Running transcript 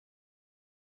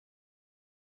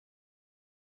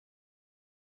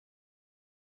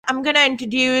I'm going to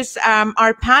introduce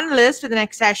our panelist for the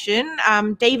next session,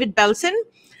 David Belson.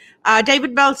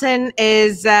 David Belson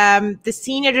is the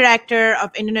Senior Director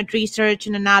of Internet Research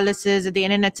and Analysis at the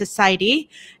Internet Society,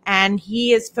 and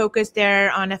he is focused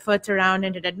there on efforts around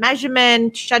internet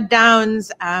measurement,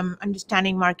 shutdowns,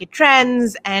 understanding market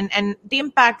trends, and the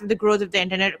impact of the growth of the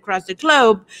internet across the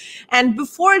globe. And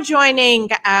before joining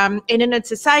Internet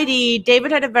Society,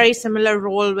 David had a very similar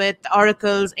role with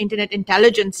Oracle's Internet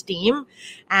Intelligence team.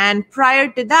 And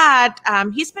prior to that,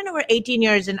 he spent over 18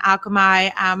 years in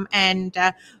Akamai, and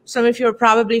some of you are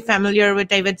probably familiar with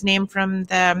David's name from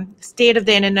the State of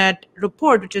the Internet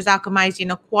report, which is Akamai's,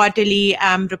 quarterly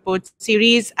report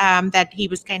series that he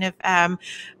was kind of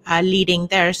leading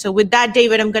there. So with that,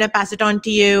 David, I'm going to pass it on to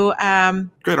you.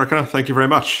 Great, Archana. Thank you very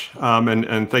much.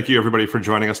 And thank you, everybody, for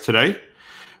joining us today.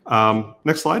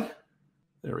 Next slide.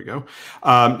 There we go.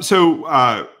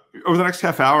 Over the next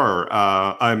half hour,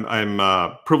 I'm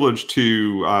privileged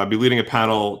to be leading a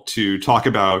panel to talk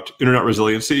about internet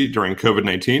resiliency during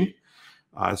COVID-19.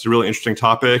 It's a really interesting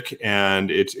topic, and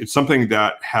it's something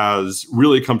that has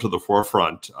really come to the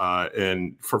forefront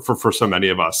for so many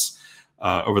of us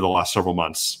over the last several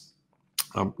months.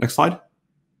 Next slide.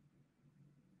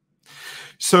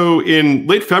 So in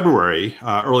late February,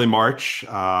 early March,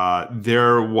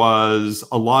 there was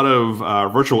a lot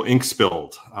of virtual ink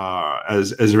spilled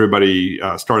as everybody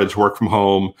started to work from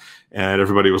home and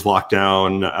everybody was locked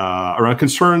down around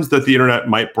concerns that the internet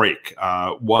might break.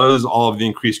 Was all of the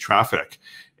increased traffic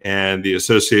and the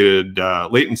associated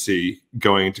latency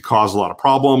going to cause a lot of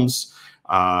problems?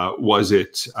 Was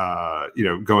it,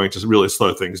 going to really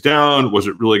slow things down? Was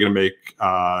it really going to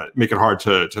make it hard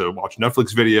to watch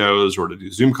Netflix videos or to do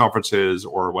Zoom conferences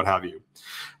or what have you?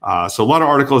 So a lot of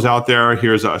articles out there.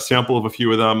 Here's a sample of a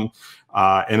few of them.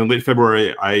 And in late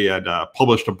February, I had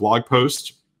published a blog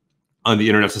post on the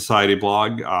Internet Society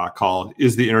blog called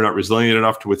 "Is the Internet Resilient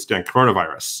Enough to Withstand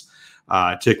Coronavirus?"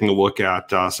 Taking a look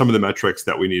at some of the metrics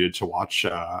that we needed to watch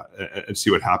and see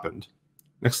what happened.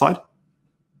 Next slide.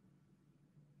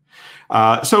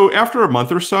 So after a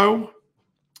month or so,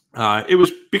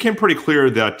 it became pretty clear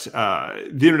that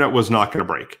the internet was not going to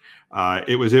break.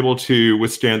 It was able to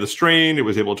withstand the strain. It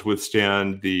was able to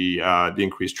withstand the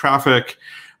increased traffic.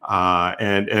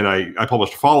 And I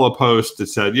published a follow-up post that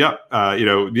said, "Yep,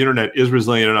 the internet is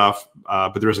resilient enough,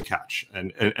 but there is a catch."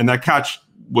 And that catch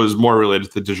was more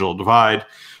related to the digital divide,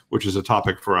 which is a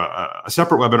topic for a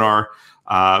separate webinar.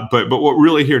 But what we're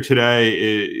really here today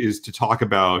is to talk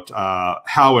about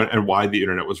how and why the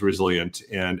internet was resilient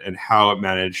and how it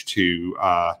managed to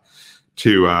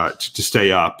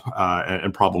stay up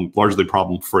and largely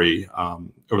problem-free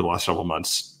over the last several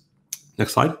months.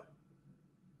 Next slide.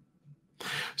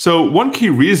 So one key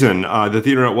reason that the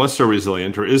internet was so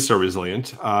resilient or is so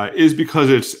resilient is because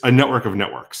it's a network of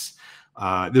networks.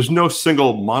 There's no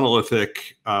single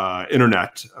monolithic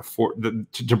internet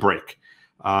to break.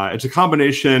 It's a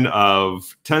combination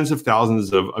of tens of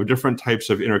thousands of different types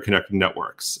of interconnected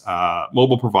networks,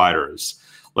 mobile providers,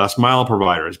 last mile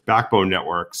providers, backbone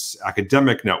networks,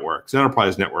 academic networks,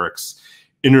 enterprise networks,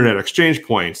 internet exchange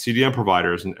points, CDN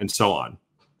providers, and so on.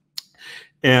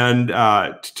 And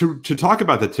to talk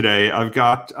about that today, I've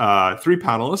got three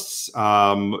panelists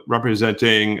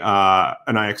representing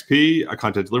an IXP, a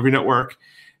content delivery network,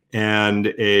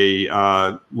 and a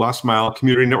last mile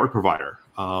community network provider.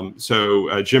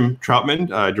 So Jim Troutman,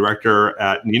 director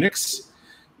at NNENIX,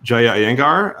 Jana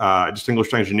Iyengar,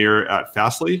 distinguished engineer at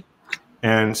Fastly,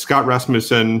 and Scott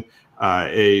Rasmussen,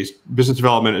 a business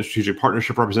development and strategic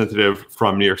partnership representative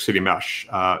from New York City Mesh.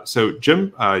 So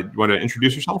Jim, you want to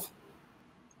introduce yourself?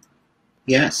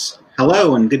 Yes.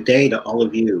 Hello and good day to all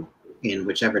of you in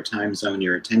whichever time zone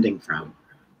you're attending from.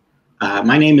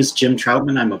 My name is Jim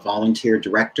Troutman. I'm a volunteer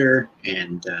director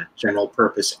and general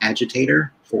purpose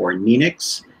agitator for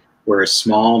NNENIX. We're a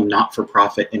small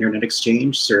not-for-profit internet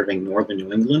exchange serving northern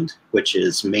New England, which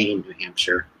is Maine, New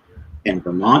Hampshire, and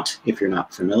Vermont, if you're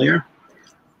not familiar.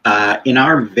 In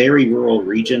our very rural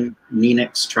region,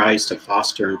 NNENIX tries to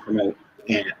foster and promote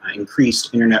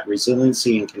increased internet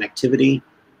resiliency and connectivity,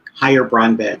 higher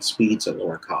broadband speeds at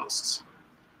lower costs.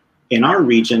 In our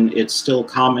region, it's still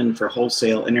common for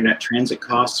wholesale internet transit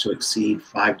costs to exceed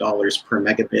 $5 per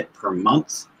megabit per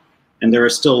month, and there are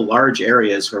still large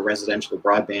areas where residential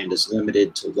broadband is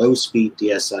limited to low-speed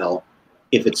DSL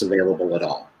if it's available at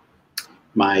all.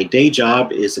 My day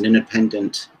job is an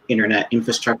independent internet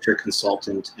infrastructure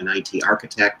consultant and IT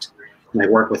architect, and I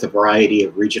work with a variety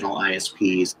of regional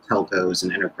ISPs, telcos,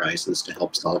 and enterprises to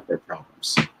help solve their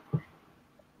problems.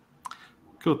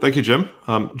 Cool. Thank you, Jim.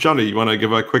 Jana, you want to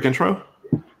give a quick intro?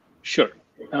 Sure.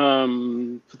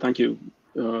 Thank you.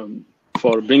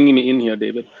 for bringing me in here,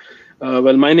 David.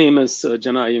 Well, my name is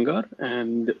Jana Iyengar,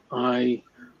 and I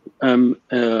am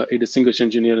a distinguished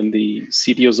engineer in the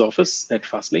CTO's office at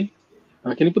Fastly.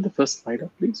 Can you put the first slide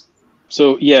up, please?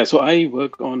 So yeah, so I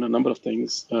work on a number of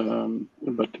things,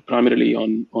 but primarily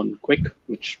on Quick,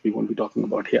 which we won't be talking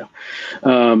about here.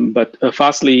 But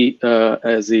Fastly,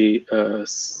 as a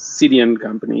CDN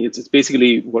company, it's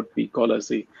basically what we call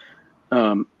as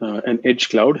an edge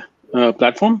cloud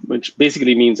platform, which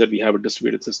basically means that we have a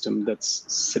distributed system that's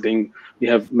sitting. We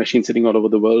have machines sitting all over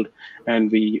the world, and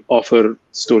we offer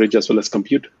storage as well as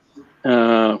compute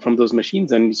from those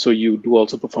machines. And so you do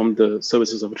also perform the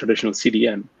services of a traditional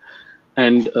CDN.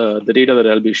 And the data that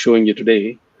I'll be showing you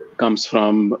today comes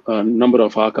from a number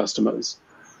of our customers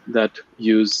that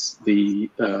use the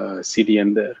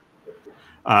CDN there.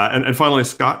 And finally,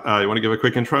 Scott, you want to give a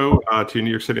quick intro to New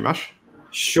York City Mesh?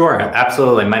 Sure,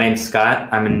 absolutely. My name's Scott.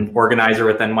 I'm an organizer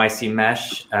with NYC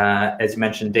Mesh. As you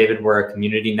mentioned, David, we're a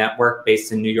community network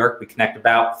based in New York. We connect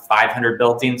about 500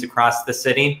 buildings across the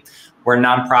city. We're a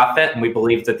nonprofit, and we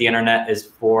believe that the internet is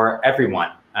for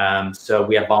everyone. So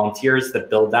we have volunteers that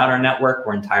build out our network.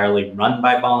 We're entirely run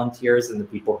by volunteers and the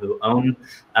people who own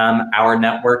our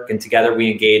network. And together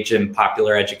we engage in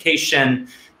popular education,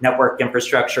 network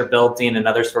infrastructure building, and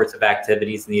other sorts of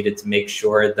activities needed to make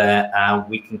sure that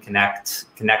we can connect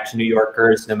New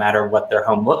Yorkers no matter what their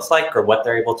home looks like or what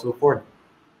they're able to afford.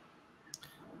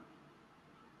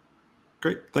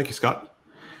 Great, thank you, Scott.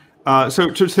 So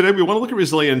today we want to look at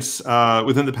resilience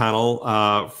within the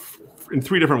panel in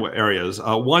three different areas.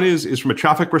 One is from a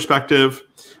traffic perspective.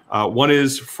 One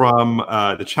is from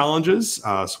the challenges,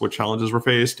 so what challenges were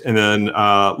faced, and then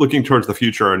looking towards the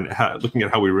future and looking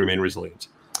at how we remain resilient.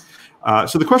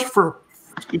 So the question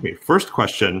first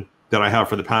question that I have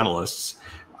for the panelists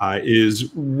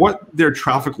is what their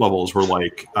traffic levels were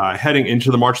like heading into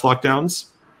the March lockdowns,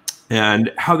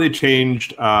 and how they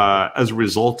changed as a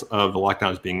result of the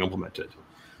lockdowns being implemented.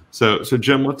 So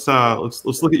Jim, let's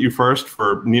look at you first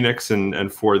for NNENIX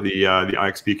and for the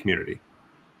IXP community.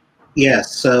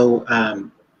 Yes. So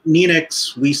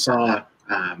NNENIX, we saw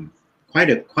quite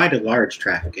a large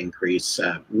traffic increase.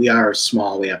 We are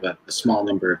small. We have a small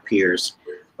number of peers,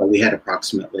 but we had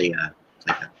approximately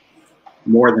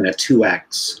more than a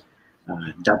 2x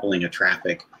doubling of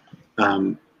traffic.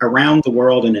 Around the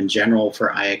world and in general for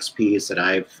IXPs that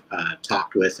I've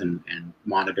talked with and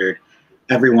monitored,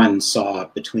 everyone saw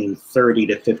between 30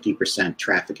 to 50%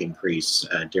 traffic increase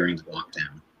during the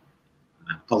lockdown.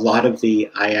 A lot of the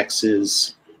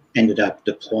IXs ended up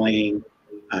deploying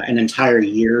an entire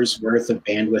year's worth of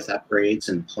bandwidth upgrades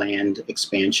and planned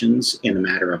expansions in a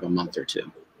matter of a month or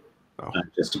two,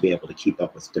 just to be able to keep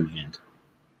up with demand.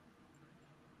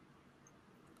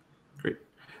 Great.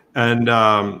 And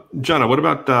Jana, what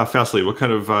about Fastly? What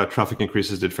kind of traffic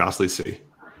increases did Fastly see?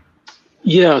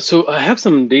 Yeah, so I have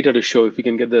some data to show. If we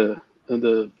can get the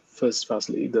first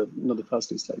Fastly, not the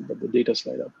Fastly slide, but the data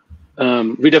slide up.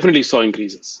 We definitely saw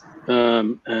increases,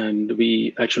 and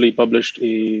we actually published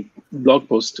a blog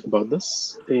post about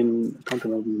this in, I can't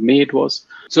remember, May it was.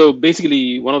 So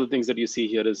basically, one of the things that you see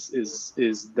here is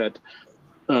that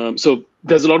so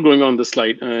there's a lot going on this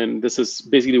slide, and this is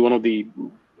basically one of the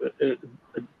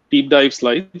deep dive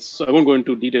slides. So I won't go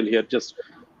into detail here. Just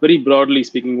very broadly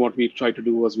speaking, what we tried to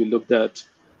do was we looked at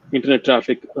internet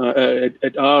traffic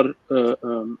at our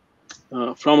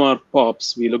from our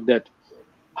POPs. We looked at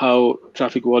how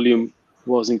traffic volume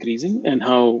was increasing and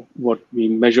how what we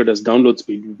measured as download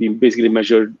speed. We basically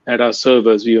measured at our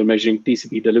servers, we were measuring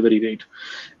TCP delivery rate,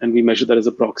 and we measured that as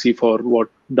a proxy for what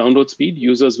download speed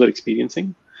users were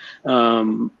experiencing.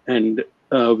 And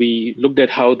we looked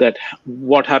at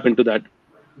what happened to that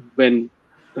when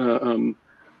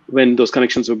those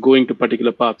connections were going to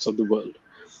particular parts of the world.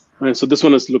 And so this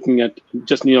one is looking at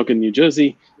just New York and New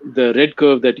Jersey. The red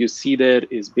curve that you see there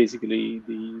is basically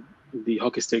the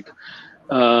hockey stick.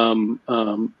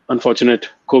 Unfortunate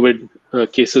COVID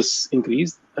cases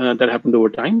increased that happened over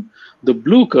time. The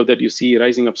blue curve that you see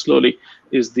rising up slowly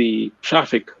is the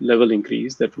traffic level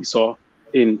increase that we saw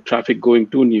in traffic going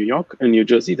to New York and New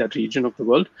Jersey, that region of the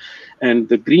world. And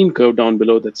the green curve down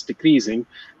below that's decreasing,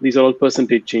 these are all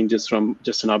percentage changes from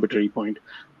just an arbitrary point.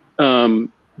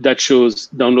 That shows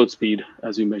download speed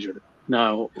as we measured it.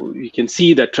 Now, you can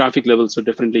see that traffic levels are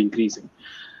definitely increasing.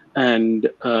 And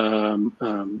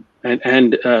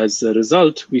as a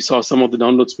result, we saw some of the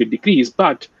download speed decrease,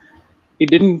 but it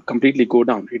didn't completely go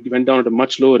down. It went down at a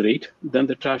much lower rate than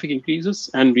the traffic increases.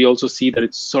 And we also see that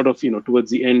it's sort of,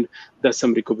 towards the end, there's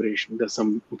some recuperation. There's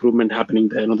some improvement happening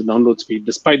there on the download speed,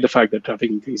 despite the fact that traffic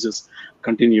increases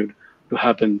continued to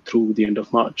happen through the end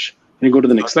of March. Can you go to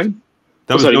the next slide?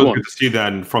 That was good to see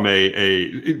then from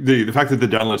the fact that the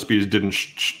download speeds didn't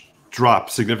drop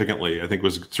significantly, I think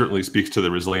certainly speaks to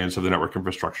the resilience of the network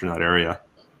infrastructure in that area.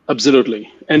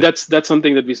 Absolutely. And that's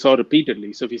something that we saw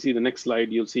repeatedly. So if you see the next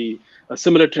slide, you'll see a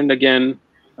similar trend again.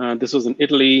 This was in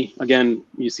Italy. Again,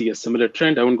 you see a similar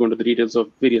trend. I won't go into the details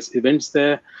of various events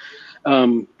there.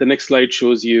 The next slide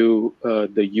shows you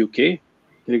the UK.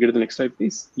 Can you go to the next slide,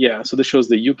 please? Yeah, so this shows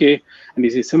the UK, and you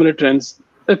see similar trends.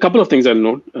 A couple of things I'll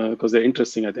note, because they're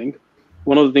interesting, I think.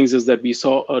 One of the things is that we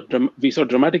saw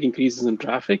dramatic increases in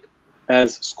traffic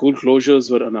as school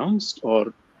closures were announced,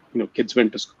 or kids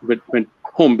went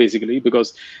home, basically,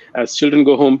 because as children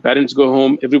go home, parents go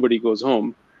home, everybody goes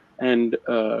home. And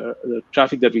the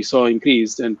traffic that we saw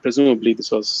increased, and presumably this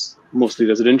was mostly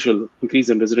increase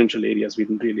in residential areas. We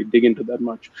didn't really dig into that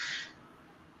much.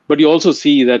 But you also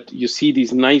see that you see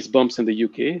these nice bumps in the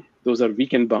UK. Those are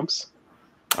weekend bumps,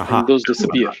 and those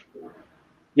disappear.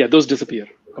 Yeah, those disappear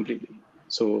completely.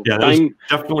 So yeah,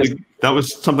 that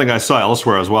was something I saw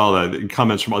elsewhere as well.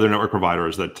 Comments from other network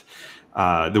providers that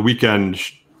the weekend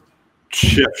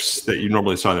shifts that you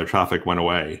normally saw in their traffic went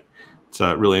away. It's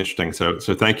really interesting. So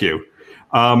thank you.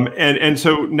 And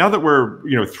so now that we're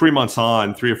 3 or 4 months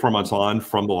on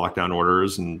from the lockdown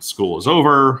orders and school is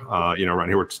over, around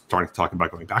here we're starting to talk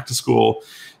about going back to school.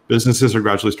 Businesses are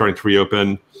gradually starting to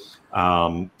reopen.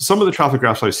 Some of the traffic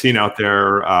graphs I've seen out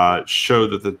there show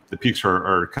that the peaks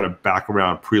are kind of back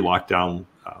around pre-lockdown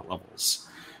levels.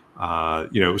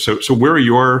 So where are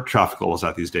your traffic levels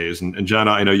at these days? And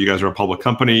Jana, I know you guys are a public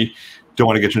company. Don't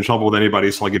want to get you in trouble with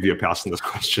anybody, so I'll give you a pass on this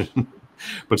question.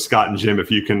 But Scott and Jim,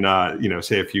 if you can,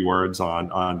 say a few words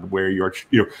on where your,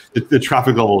 the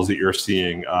traffic levels that you're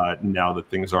seeing now that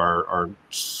things are,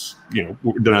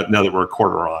 now that we're a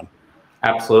quarter on.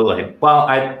 Absolutely.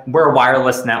 Well, we're a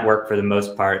wireless network for the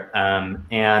most part,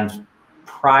 and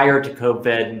prior to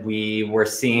COVID, we were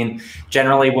seeing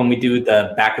generally when we do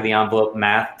the back of the envelope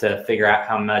math to figure out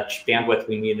how much bandwidth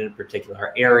we need in a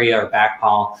particular area or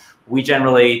backhaul, we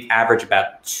generally average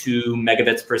about 2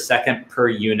 megabits per second per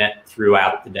unit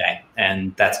throughout the day.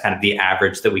 And that's kind of the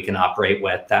average that we can operate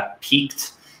with. That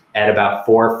peaked at about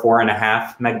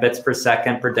 4.5 megabits per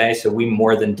second per day. So we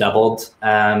more than doubled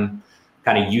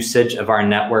kind of usage of our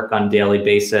network on a daily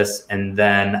basis, and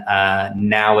then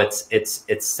now it's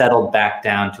settled back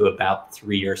down to about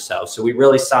 3 or so. So we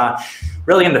really saw,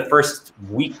 in the first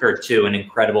week or two, an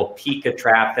incredible peak of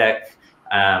traffic,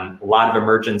 a lot of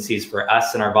emergencies for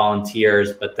us and our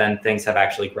volunteers, but then things have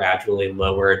actually gradually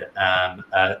lowered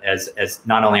as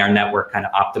not only our network kind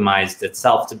of optimized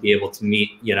itself to be able to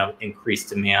meet increased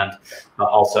demand, but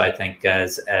also I think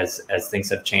as things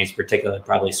have changed, particularly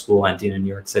probably school ending in New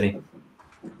York City.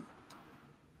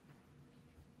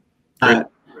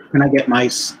 Can I get my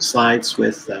slides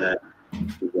with the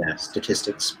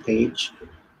statistics page?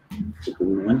 The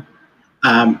green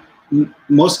one.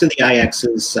 Most of the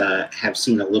IXs have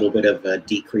seen a little bit of a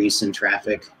decrease in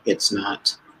traffic. It's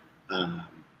not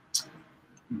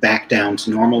back down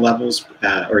to normal levels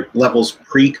or levels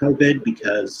pre-COVID,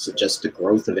 because just the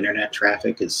growth of internet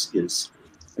traffic is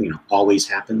always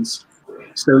happens.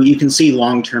 So you can see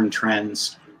long-term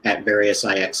trends at various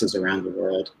IXs around the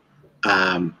world.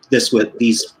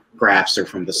 These graphs are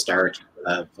from the start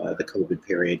of the COVID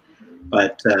period,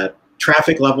 but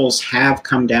traffic levels have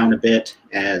come down a bit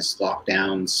as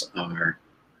lockdowns are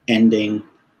ending.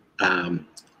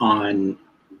 On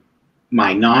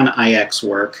my non-IX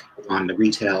work on the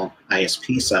retail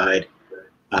ISP side,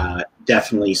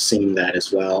 definitely seeing that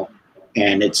as well.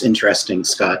 And it's interesting,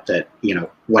 Scott, that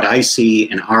what I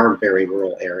see in our very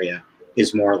rural area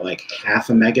is more like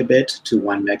 0.5 megabit to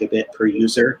 1 megabit per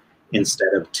user,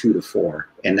 instead of 2 to 4.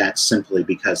 And that's simply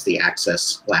because the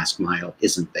access last mile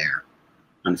isn't there,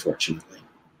 unfortunately.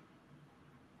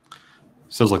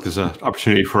 Sounds like there's an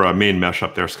opportunity for a main mesh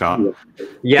up there, Scott.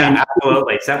 Yeah,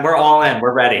 absolutely. So we're all in.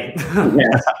 We're ready.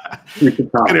 Yes.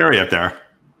 Good area up there.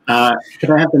 Could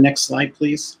I have the next slide,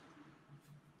 please?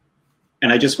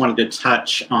 And I just wanted to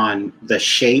touch on the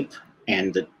shape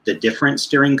and the difference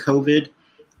during COVID.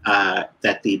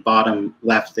 That the bottom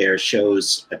left there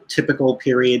shows a typical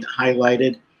period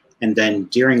highlighted, and then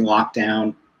during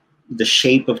lockdown, the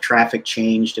shape of traffic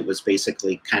changed. It was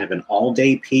basically kind of an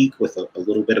all-day peak with a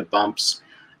little bit of bumps.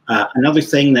 Another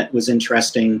thing that was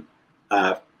interesting,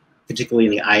 particularly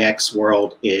in the IX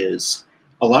world, is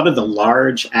a lot of the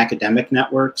large academic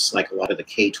networks, like a lot of the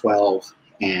K-12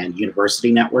 and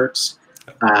university networks,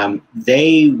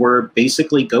 they were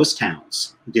basically ghost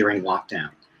towns during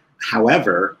lockdown.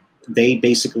 However, they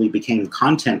basically became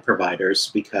content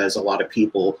providers because a lot of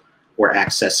people were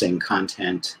accessing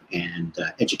content and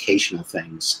educational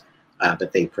things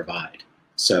that they provide.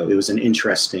 So it was an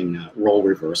interesting role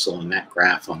reversal, and that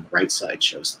graph on the right side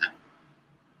shows that.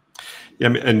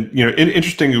 Yeah, and you know,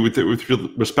 interesting with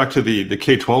respect to the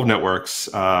K-12 networks,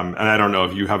 and I don't know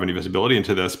if you have any visibility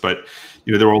into this, but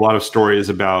you know, there were a lot of stories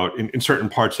about in certain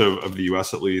parts of the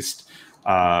U.S. at least,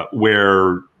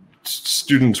 where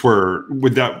students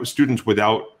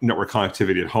without network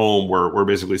connectivity at home were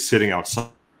basically sitting outside.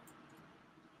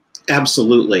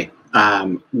 Absolutely.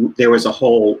 There was a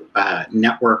whole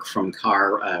network from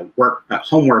car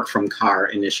homework from car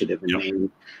initiative in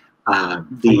Maine.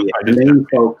 The Maine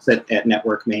folks at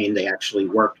Network Maine, they actually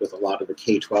worked with a lot of the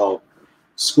K-12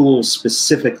 schools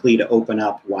specifically to open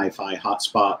up Wi-Fi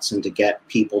hotspots and to get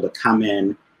people to come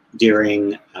in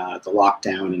during the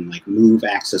lockdown and like move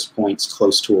access points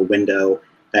close to a window,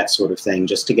 that sort of thing,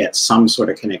 just to get some sort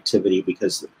of connectivity,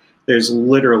 because there's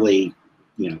literally,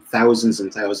 you know, thousands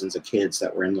and thousands of kids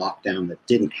that were in lockdown that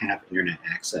didn't have internet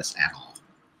access at all.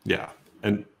 Yeah,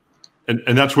 and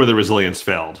that's where the resilience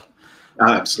failed.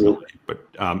 Absolutely. But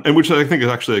and which I think is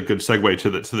actually a good segue to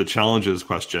the challenges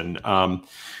question.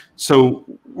 So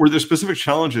were there specific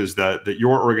challenges that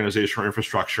your organization or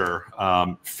infrastructure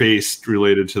faced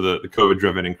related to the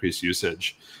COVID-driven increased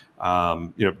usage?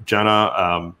 You know,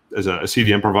 Jana, as a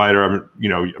CDN provider,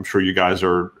 I'm sure you guys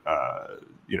are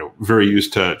you know, very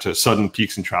used to sudden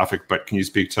peaks in traffic, but can you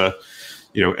speak to,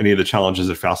 you know, any of the challenges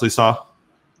that Fastly saw?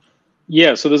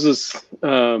 Yeah, so this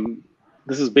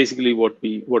is basically what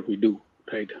we do.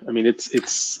 Right. I mean,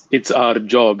 it's our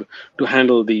job to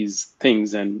handle these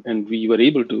things, and we were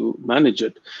able to manage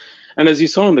it. And as you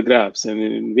saw in the graphs and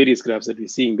in various graphs that we're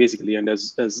seeing, basically, and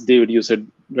as David, you said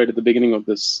right at the beginning of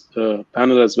this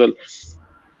panel as well,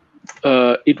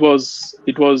 it was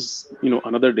you know,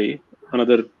 another day,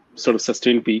 another sort of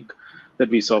sustained peak that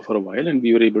we saw for a while, and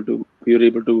we were able to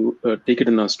take it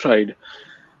in our stride.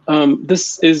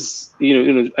 This is,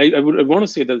 I want to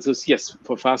say that this, yes,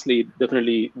 for Fastly, it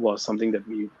definitely was something that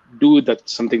we do,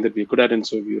 that's something that we're good at, and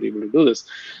so we were able to do this.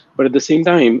 But at the same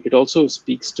time, it also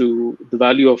speaks to the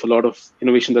value of a lot of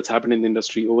innovation that's happened in the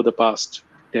industry over the past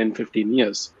 10, 15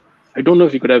 years. I don't know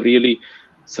if we could have really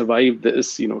survived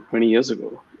this, 20 years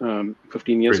ago,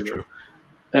 15 years ago.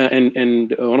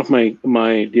 And one of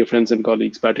my dear friends and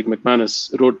colleagues, Patrick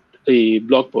McManus, wrote a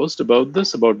blog post about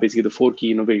this, about basically the 4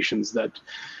 key innovations that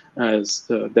has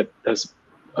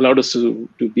allowed us to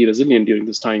be resilient during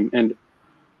this time. And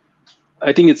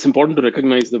I think it's important to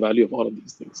recognize the value of all of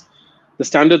these things. The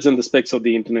standards and the specs of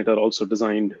the internet are also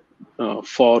designed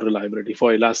for reliability,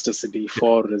 for elasticity,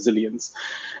 for resilience.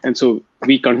 And so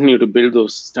we continue to build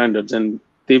those standards, and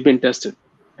they've been tested,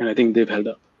 and I think they've held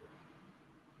up.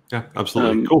 Yeah,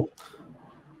 absolutely. Cool.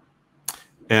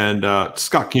 And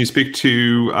Scott, can you speak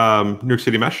to New York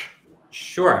City Mesh?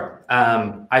 Sure.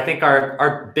 I think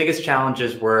our biggest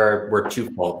challenges were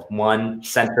twofold. One,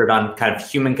 centered on kind of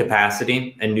human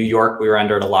capacity. In New York, we were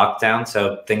under a lockdown,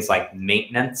 so things like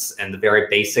maintenance and the very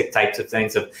basic types of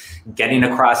things of getting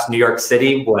across New York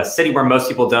City, a city where most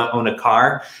people don't own a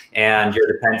car, and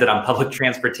you're dependent on public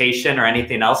transportation or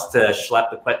anything else to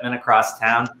schlep equipment across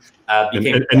town.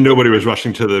 And nobody was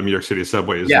rushing to the New York City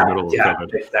subways in the middle of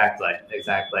COVID.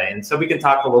 Exactly. And so we can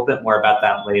talk a little bit more about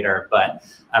that later, but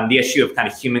the issue of kind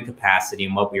of human capacity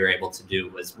and what we were able to do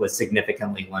was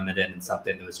significantly limited, and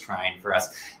something that was trying for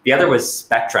us. The other was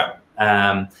spectrum.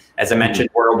 As I mentioned,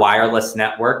 we're a wireless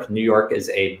network. New York is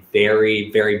a very,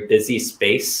 very busy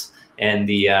space in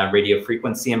the radio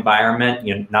frequency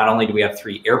environment. Not only do we have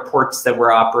 3 airports that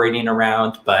we're operating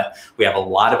around, but we have a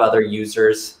lot of other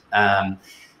users.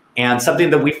 And something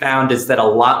that we found is that a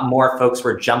lot more folks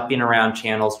were jumping around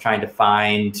channels trying to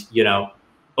find,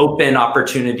 open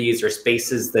opportunities or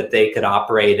spaces that they could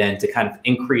operate in to kind of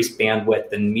increase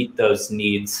bandwidth and meet those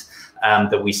needs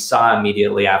that we saw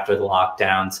immediately after the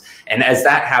lockdowns. And as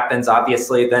that happens,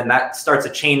 obviously, then that starts a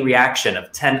chain reaction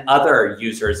of 10 other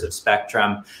users of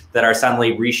spectrum that are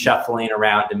suddenly reshuffling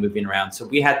around and moving around. So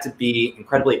we had to be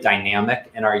incredibly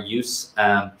dynamic in our use.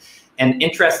 And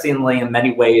interestingly, in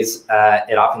many ways,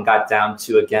 it often got down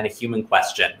to, again, a human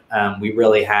question. We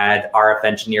really had RF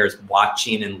engineers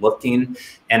watching and looking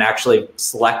and actually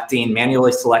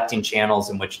manually selecting channels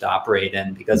in which to operate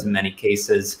in, because in many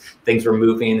cases, things were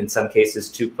moving, in some cases,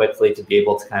 too quickly to be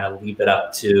able to kind of leave it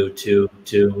up to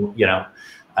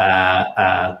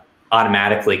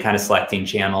automatically kind of selecting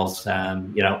channels.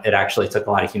 It actually took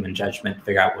a lot of human judgment to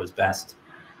figure out what was best.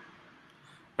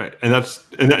 Right. And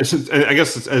I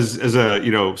guess as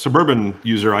a suburban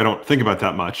user, I don't think about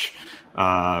that much.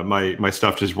 My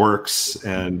stuff just works,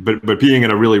 but being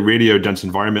in a really radio dense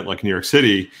environment like New York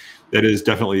City, that is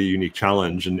definitely a unique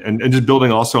challenge. And just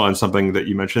building also on something that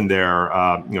you mentioned there,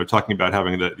 talking about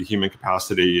having the human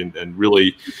capacity and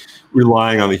really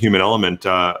relying on the human element.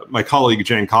 My colleague,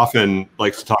 Jane Coffin,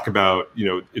 likes to talk about,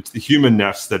 it's the human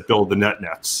nets that build the net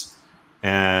nets.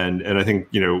 And I think,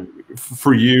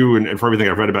 for you and for everything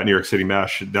I've read about New York City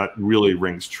Mesh, that really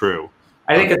rings true.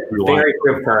 I think it's very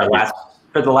true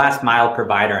for the last mile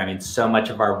provider. I mean, so much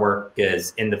of our work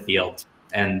is in the field,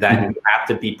 and that we have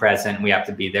to be present. We have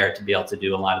to be there to be able to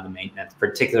do a lot of the maintenance,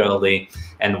 particularly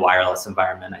in the wireless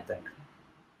environment, I think.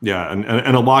 Yeah, and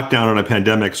a lockdown and a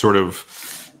pandemic sort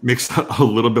of makes it a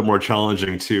little bit more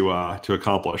challenging to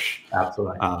accomplish.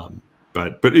 Absolutely.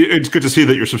 But it's good to see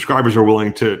that your subscribers are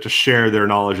willing to share their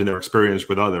knowledge and their experience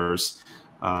with others.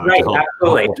 Right, to help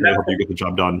absolutely. you get the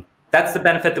job done. That's the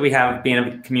benefit that we have of being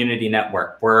a community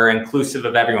network. We're inclusive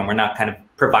of everyone. We're not kind of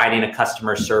providing a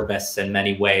customer service in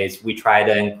many ways. We try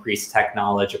to increase tech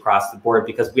knowledge across the board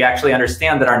because we actually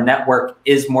understand that our network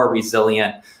is more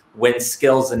resilient when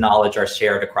skills and knowledge are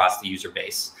shared across the user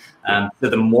base. So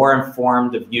the more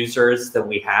informed of users that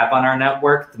we have on our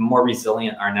network, the more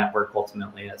resilient our network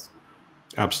ultimately is.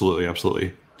 Absolutely,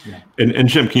 absolutely. Yeah. And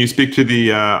Jim, can you speak to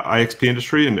the IXP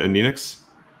industry and NNENIX?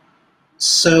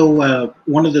 So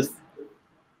one of the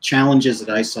challenges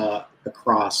that I saw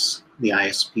across the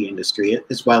ISP industry,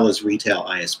 as well as retail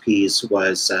ISPs,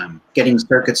 was getting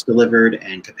circuits delivered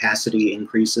and capacity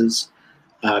increases.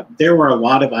 There were a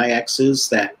lot of IXs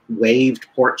that waived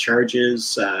port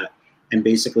charges, and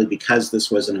basically because this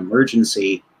was an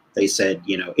emergency, they said,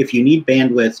 if you need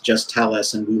bandwidth, just tell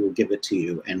us and we will give it to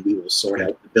you and we will sort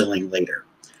out the billing later.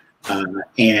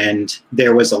 And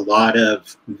there was a lot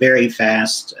of very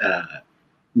fast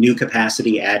new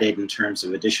capacity added in terms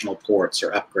of additional ports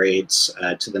or upgrades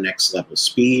to the next level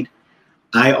speed.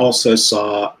 I also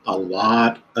saw a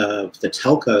lot of the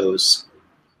telcos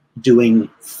doing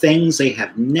things they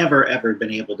have never ever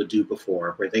been able to do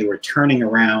before, where they were turning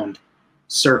around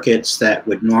circuits that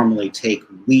would normally take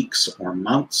weeks or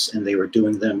months, and they were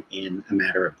doing them in a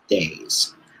matter of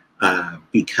days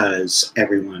because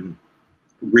everyone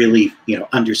really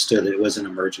understood that it was an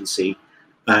emergency.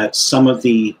 Some of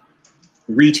the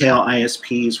retail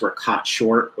ISPs were caught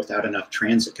short without enough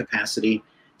transit capacity,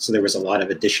 so there was a lot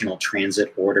of additional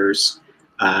transit orders.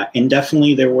 And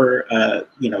definitely there were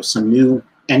some new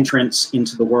entrants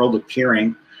into the world of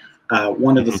peering.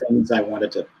 One of the things I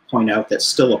wanted to point out that's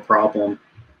still a problem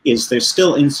is there's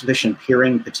still insufficient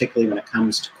peering, particularly when it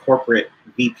comes to corporate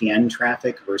VPN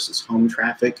traffic versus home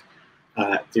traffic.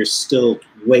 There's still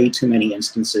way too many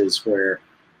instances where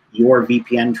your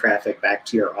VPN traffic back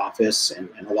to your office, and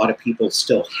a lot of people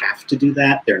still have to do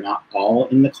that. They're not all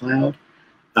in the cloud.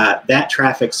 That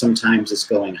traffic sometimes is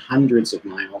going hundreds of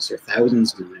miles or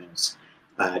thousands of miles,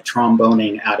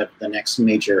 tromboning out of the next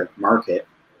major market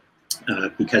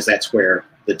because that's where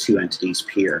the two entities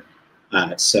peer.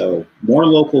 So more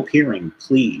local peering,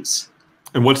 please.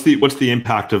 And what's the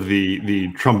impact of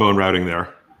the trombone routing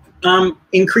there?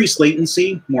 Increased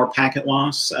latency, more packet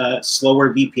loss,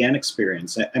 slower VPN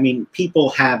experience. I mean, people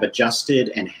have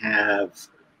adjusted and have,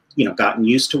 gotten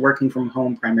used to working from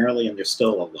home primarily, and there's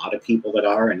still a lot of people that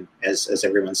are. And as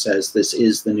everyone says, this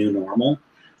is the new normal.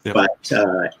 Yep. But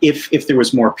if there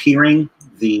was more peering,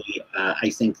 I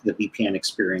think the VPN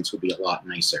experience would be a lot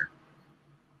nicer.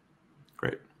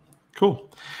 Great. Cool.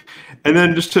 And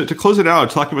then just to close it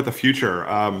out, talking about the future,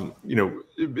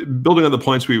 building on the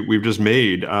points we've just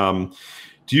made,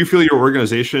 do you feel your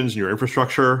organizations and your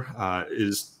infrastructure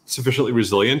is sufficiently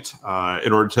resilient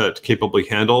in order to capably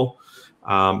handle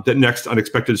that next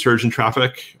unexpected surge in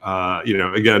traffic?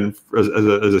 Again, as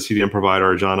a CDN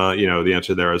provider, Jana, the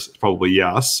answer there is probably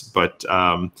yes. But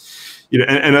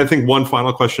and I think one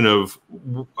final question of,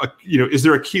 is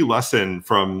there a key lesson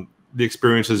from the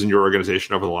experiences in your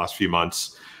organization over the last few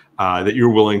months that you're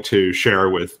willing to share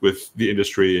with the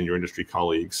industry and your industry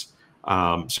colleagues?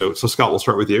 So Scott, we'll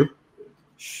start with you.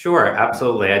 Sure,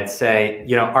 absolutely. I'd say,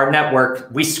 our network,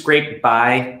 we scrape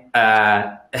by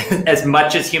as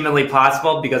much as humanly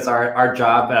possible because our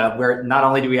job, we're not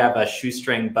only do we have a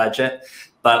shoestring budget,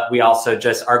 but we also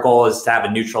our goal is to have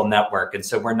a neutral network. And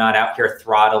so we're not out here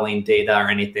throttling data or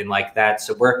anything like that.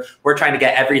 So we're trying to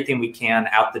get everything we can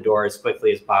out the door as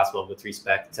quickly as possible with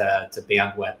respect to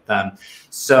bandwidth.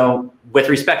 So with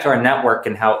respect to our network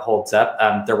and how it holds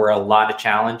up, there were a lot of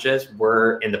challenges.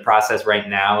 We're in the process right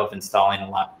now of installing a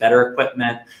lot better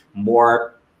equipment,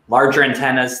 larger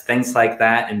antennas, things like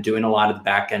that, and doing a lot of the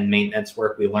back-end maintenance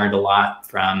work. We learned a lot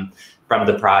from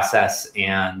the process.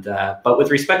 And but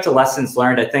with respect to lessons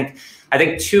learned, I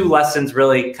think two lessons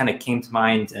really kind of came to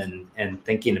mind in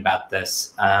thinking about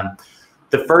this.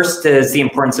 The first is the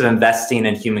importance of investing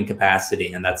in human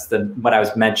capacity, and that's what I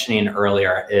was mentioning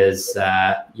earlier is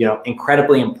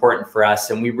incredibly important for us,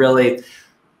 and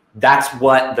that's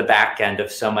what the back end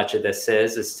of so much of this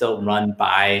is still run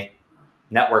by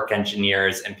network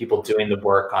engineers and people doing the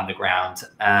work on the ground.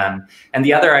 And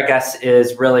the other, I guess,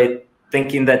 is really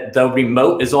thinking that though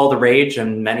remote is all the rage,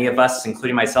 and many of us,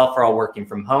 including myself, are all working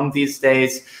from home these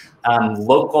days,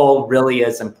 local really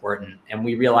is important. And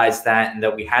we realized that, and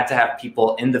that we had to have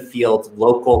people in the field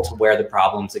local to where the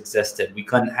problems existed. We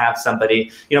couldn't have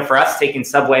somebody, for us, taking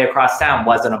subway across town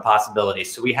wasn't a possibility.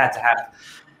 So we had to have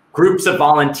groups of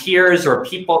volunteers or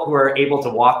people who are able to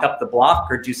walk up the block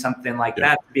or do something like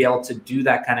that to be able to do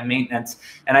that kind of maintenance.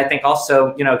 And I think also,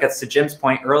 it gets to Jim's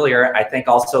point earlier, I think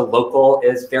also local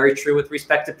is very true with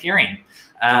respect to peering.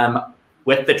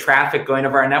 With the traffic going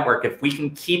over our network, if we can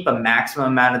keep a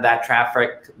maximum amount of that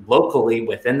traffic locally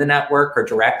within the network or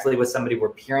directly with somebody we're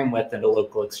peering with in a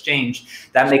local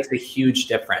exchange, that makes a huge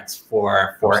difference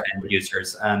for end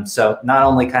users. So not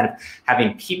only kind of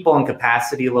having people and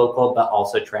capacity local, but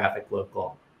also traffic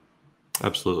local.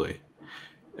 Absolutely.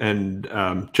 And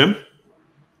Jim?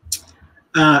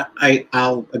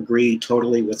 I'll agree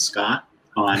totally with Scott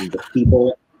on the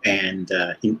people and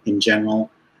in general.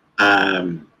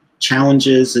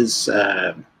 Challenges is,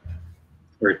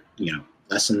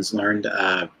 lessons learned.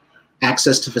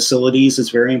 Access to facilities is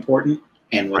very important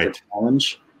and was a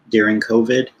challenge during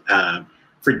COVID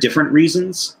for different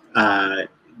reasons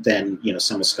than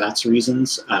some of Scott's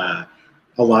reasons. A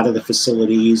lot of the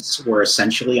facilities were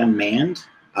essentially unmanned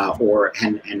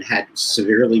and had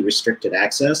severely restricted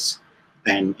access,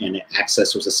 and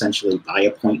access was essentially by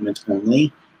appointment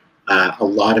only. A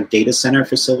lot of data center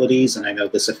facilities, and I know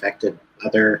this affected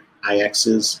other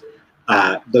IXs,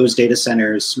 those data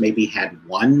centers maybe had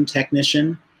one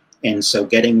technician, and so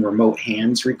getting remote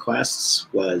hands requests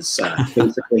was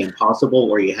basically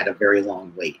impossible, or you had a very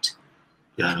long wait.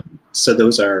 So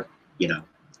those are,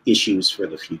 issues for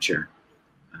the future.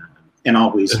 And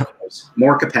always, of course,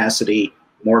 more capacity,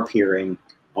 more peering,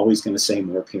 always going to say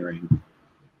more peering.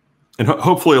 And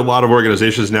hopefully a lot of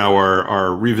organizations now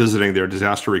are revisiting their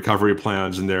disaster recovery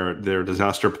plans and their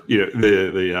disaster,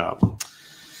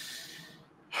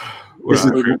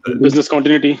 business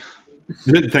continuity.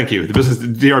 Thank you. The business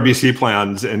DRBC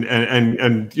plans and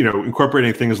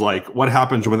incorporating things like what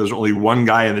happens when there's only one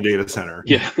guy in the data center.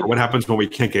 Or what happens when we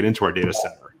can't get into our data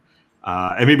center.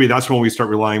 And maybe that's when we start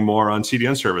relying more on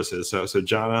CDN services. So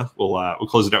Jana, we'll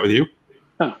close it out with you.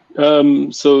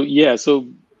 So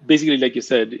basically, like you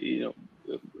said,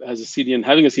 as a CDN,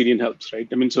 having a CDN helps, right?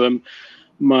 I mean, so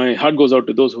my heart goes out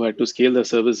to those who had to scale their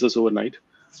services overnight,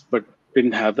 but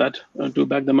didn't have that to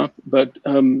back them up. But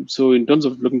so in terms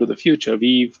of looking to the future,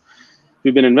 we've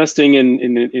been investing in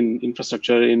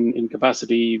infrastructure, in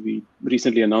capacity. We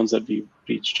recently announced that we've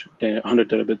reached 100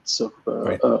 terabits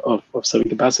of serving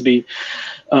capacity,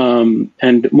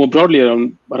 and more broadly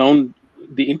around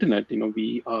the internet.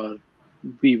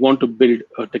 We want to build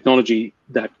a technology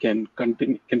that can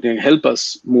help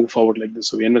us move forward like this.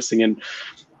 So we're investing in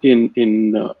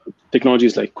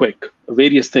technologies like Quick,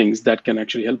 various things that can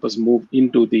actually help us move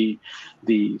into the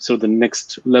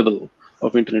next level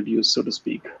of internet use, so to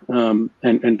speak, and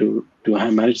to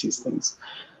manage these things.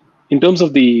 In terms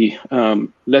of the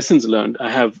lessons learned,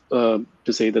 I have to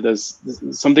say that there's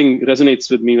something resonates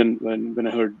with me when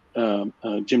I heard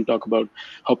Jim talk about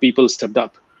how people stepped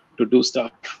up to do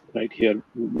stuff right here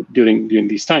during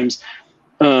these times.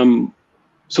 So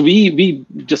we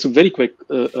just a very quick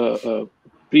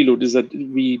prelude is that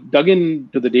we dug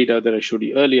into the data that I showed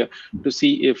you earlier to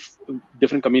see if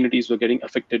different communities were getting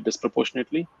affected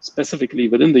disproportionately. Specifically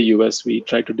within the US, we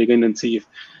tried to dig in and see if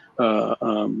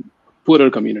poorer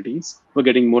communities were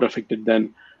getting more affected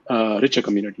than richer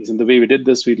communities. And the way we did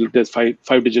this, we looked at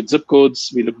five-digit zip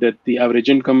codes. We looked at the average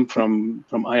income from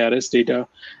IRS data,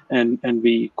 and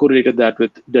we correlated that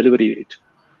with delivery rate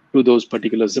to those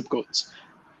particular zip codes.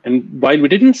 And while we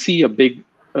didn't see a big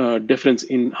difference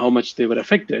in how much they were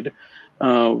affected,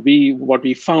 what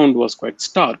we found was quite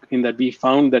stark in that we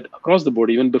found that across the board,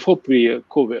 even before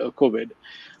COVID,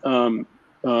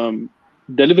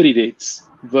 delivery rates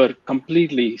were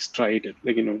completely striated.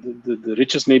 Like, the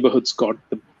richest neighborhoods got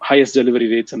the highest delivery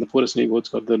rates and the poorest neighborhoods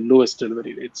got the lowest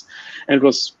delivery rates. And it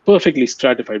was perfectly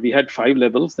stratified. We had 5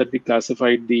 levels that we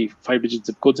classified the 5-digit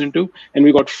zip codes into, and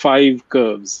we got 5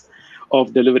 curves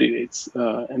of delivery rates.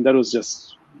 And that was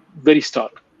just very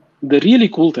stark. The really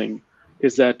cool thing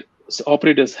is that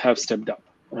operators have stepped up.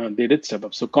 They did step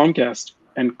up. So Comcast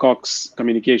and Cox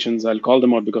Communications, I'll call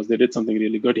them out because they did something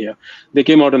really good here. They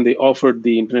came out and they offered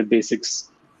the Internet Basics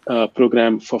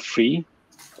program for free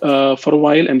for a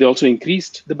while, and they also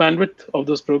increased the bandwidth of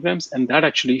those programs, and that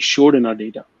actually showed in our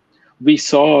data. We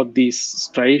saw these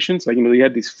striations, like we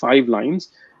had these 5 lines,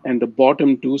 and the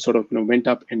bottom 2 sort of went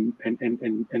up, and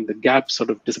the gap sort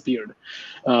of disappeared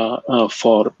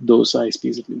for those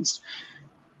ISPs at least.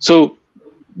 So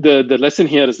the lesson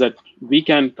here is that we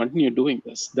can continue doing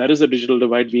this. There is a digital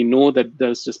divide. We know that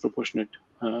there's disproportionate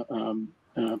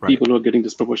people who are getting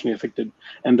disproportionately affected,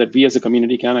 and that we as a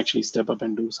community can actually step up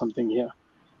and do something here.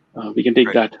 We can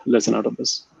take that lesson out of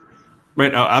this.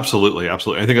 Right. Oh, absolutely.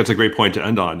 Absolutely. I think that's a great point to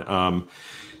end on.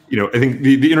 I think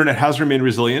the internet has remained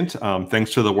resilient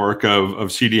thanks to the work of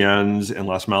CDNs and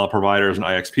last mile providers and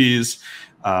IXPs.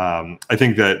 I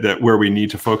think that where we need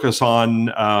to focus on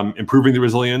improving the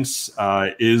resilience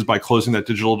is by closing that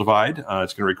digital divide.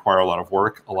 It's going to require a lot of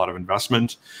work, a lot of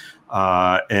investment,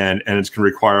 and it's going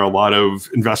to require a lot of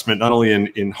investment not only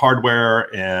in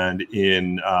hardware and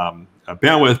in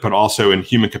bandwidth, but also in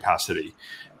human capacity.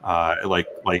 Like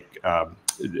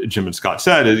Jim and Scott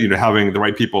said, having the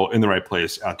right people in the right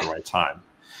place at the right time.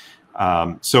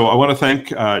 So I want to thank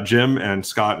Jim and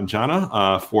Scott and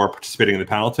Jana for participating in the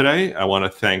panel today. I want to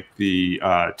thank the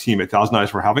team at ThousandEyes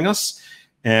for having us,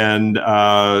 and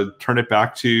turn it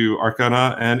back to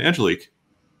Arkana and Angelique.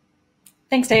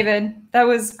 Thanks, David. That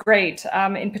was great.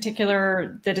 In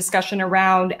particular, the discussion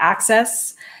around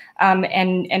access.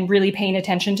 And really paying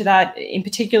attention to that, in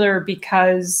particular,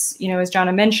 because, as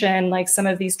Jana mentioned, like some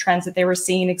of these trends that they were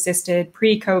seeing existed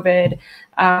pre-COVID,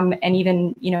 and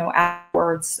even,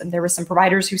 afterwards. And there were some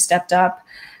providers who stepped up.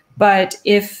 But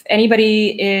if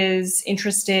anybody is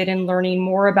interested in learning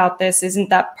more about this, isn't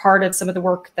that part of some of the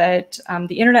work that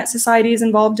the Internet Society is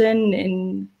involved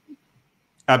in?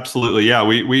 Absolutely, yeah.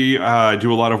 We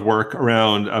do a lot of work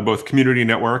around both community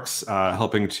networks,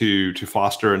 helping to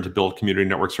foster and to build community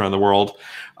networks around the world,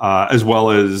 as well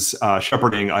as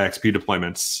shepherding IXP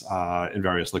deployments in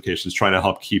various locations, trying to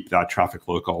help keep that traffic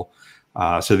local.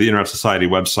 So the Internet Society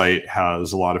website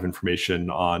has a lot of information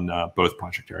on both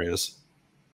project areas.